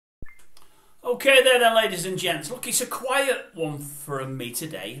Okay then, ladies and gents. Look, it's a quiet one from me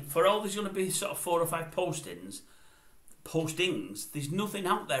today. For all there's going to be sort of 4 or 5 postings, there's nothing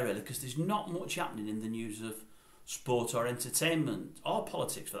out there really, because there's not much happening in the news of sport or entertainment, or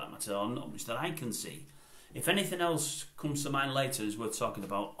politics for that matter, or not much that I can see. If anything else comes to mind later is worth talking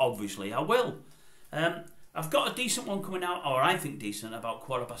about, obviously I will. I've got a decent one coming out, or I think decent, about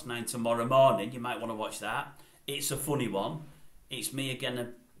 9:15 tomorrow morning. You might want to watch that. It's a funny one. It's me again,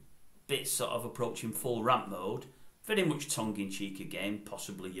 a bit sort of approaching full rant mode. Very much tongue-in-cheek again,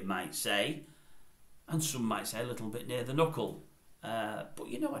 possibly you might say. And some might say a little bit near the knuckle. But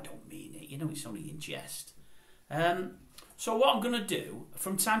you know I don't mean it. You know it's only in jest. So what I'm going to do,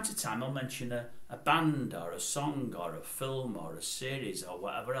 from time to time I'll mention a band or a song or a film or a series or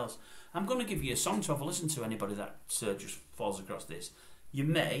whatever else. I'm going to give you a song to have a listen to, anybody that just falls across this. You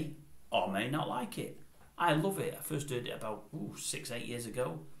may or may not like it. I love it. I first heard it about 6-8 years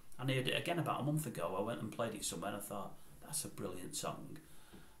ago. And I heard it again about a month ago. I went and played it somewhere and I thought, that's a brilliant song.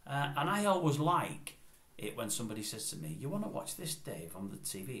 And I always like it when somebody says to me, you want to watch this, Dave, on the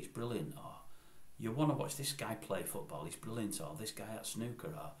TV, it's brilliant. Or you want to watch this guy play football, he's brilliant. Or this guy at snooker.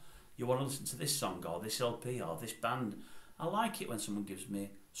 Or you want to listen to this song or this LP or this band. I like it when someone gives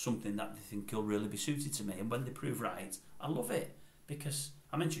me something that they think will really be suited to me. And when they prove right, I love it. Because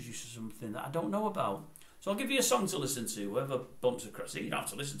I'm introduced to something that I don't know about. So I'll give you a song to listen to. Whoever bumps across it, you don't have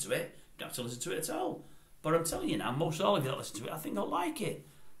to listen to it. You don't have to listen to it at all. But I'm telling you now, most all of you that listen to it, I think I'll like it.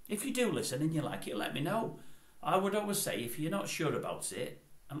 If you do listen and you like it, let me know. I would always say, if you're not sure about it,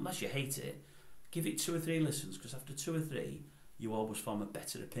 unless you hate it, give it 2 or 3 listens, because after 2 or 3, you always form a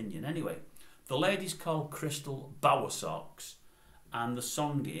better opinion. Anyway, the lady's called Crystal Bowersox, and the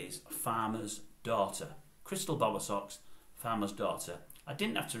song is Farmer's Daughter. Crystal Bowersox, Farmer's Daughter. I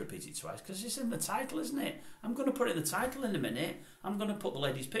didn't have to repeat it twice because it's in the title, isn't it? I'm going to put it in the title in a minute. I'm going to put the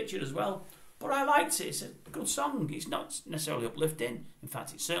lady's picture as well. But I liked it. It's a good song. It's not necessarily uplifting. In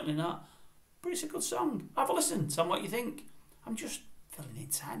fact, it's certainly not. But it's a good song. Have a listen. Tell me what you think. I'm just filling in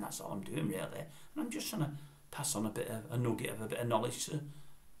time. That's all I'm doing, really. And I'm just trying to pass on a nugget of a bit of knowledge to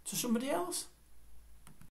somebody else.